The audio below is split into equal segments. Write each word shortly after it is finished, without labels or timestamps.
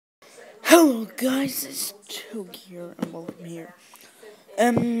Hello guys, it's Took here and welcome here.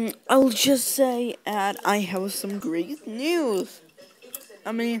 I'll just say that I have some great news.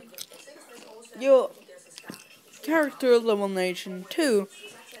 I mean, your character levelnasion 2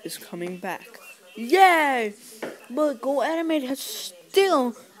 is coming back. Yay! But Go Animate has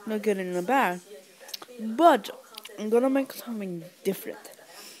still not getting it back. But I'm gonna make something different.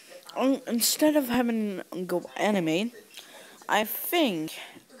 Instead of having Go Animate, I think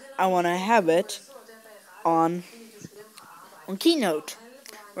I wanna have it on Keynote,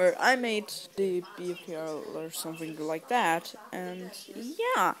 where I made the BFPL or something like that, and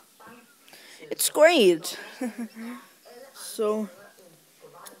yeah, it's great. So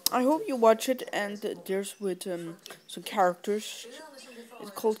I hope you watch it, and there's with some characters.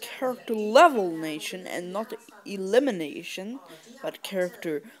 It's called Character Level Nation, and not Elimination, but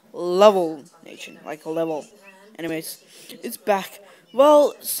Character Level Nation, like a level. Anyways, it's back.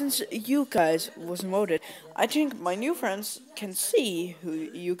 Well, since you guys wasn't voted, I think my new friends can see who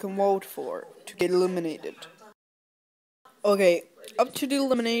you can vote for to get eliminated. Okay, up to the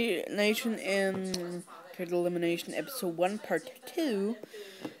elimination in Character Elimination Episode 1 Part 2.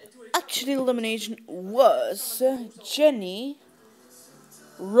 Actually, elimination was Jenny,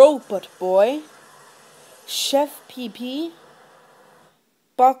 Robot Boy, Chef PP,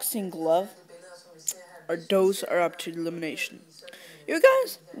 Boxing Glove, or those are up to elimination. You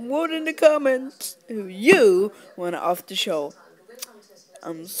guys vote in the comments who you want off the show.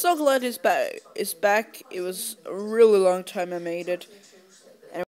 I'm so glad it's back. It was a really long time I made it.